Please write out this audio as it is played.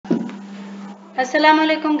Assalamu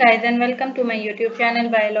alaikum guys, and welcome to my YouTube channel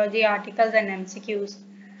Biology Articles and MCQs.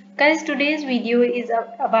 Guys, today's video is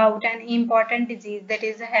about an important disease, that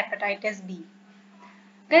is hepatitis B.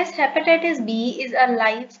 Guys, hepatitis B is a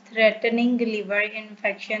life-threatening liver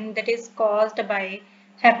infection that is caused by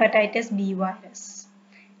hepatitis B virus,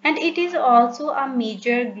 and it is also a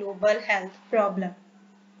major global health problem.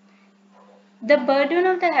 The burden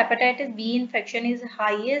of the hepatitis B infection is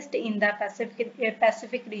highest in the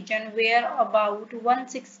Pacific region, where about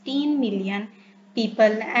 116 million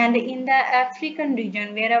people, and in the African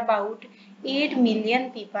region, where about 8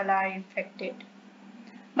 million people are infected.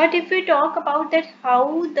 But if we talk about that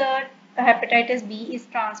how the hepatitis B is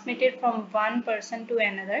transmitted from one person to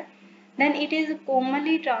another, then it is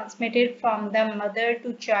commonly transmitted from the mother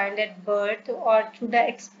to child at birth or through the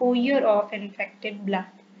exposure of infected blood.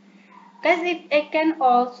 Guys, it can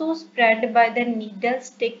also spread by the needle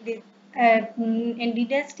stick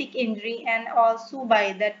injury, and also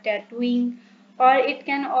by the tattooing, or it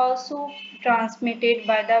can also transmitted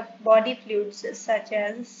by the body fluids such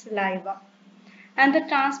as saliva. And the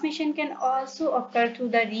transmission can also occur through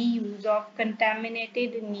the reuse of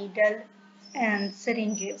contaminated needle and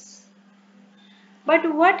syringes.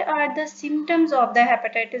 But what are the symptoms of the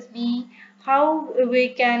hepatitis B? How we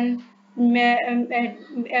can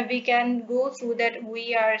go through that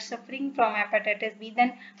we are suffering from hepatitis B?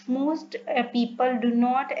 Then most people do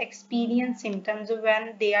not experience symptoms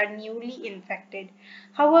when they are newly infected.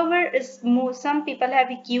 However, some people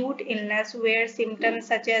have acute illness where symptoms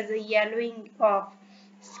such as yellowing of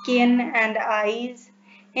skin and eyes.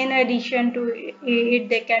 In addition to it,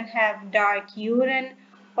 they can have dark urine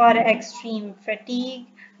or extreme fatigue.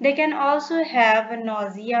 They can also have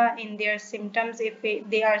nausea in their symptoms if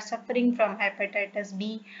they are suffering from hepatitis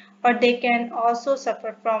B, or they can also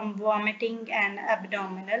suffer from vomiting and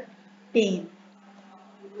abdominal pain.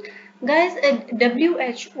 Guys,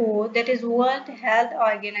 WHO, that is World Health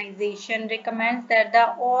Organization, recommends that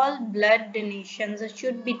the all blood donations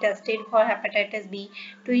should be tested for hepatitis B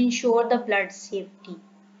to ensure the blood safety.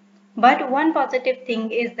 But one positive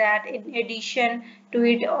thing is that in addition to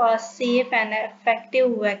it, a safe and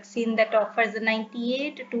effective vaccine that offers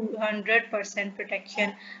 98 to 100%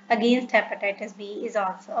 protection against hepatitis B is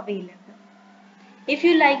also available. If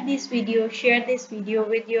you like this video, share this video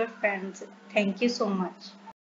with your friends. Thank you so much.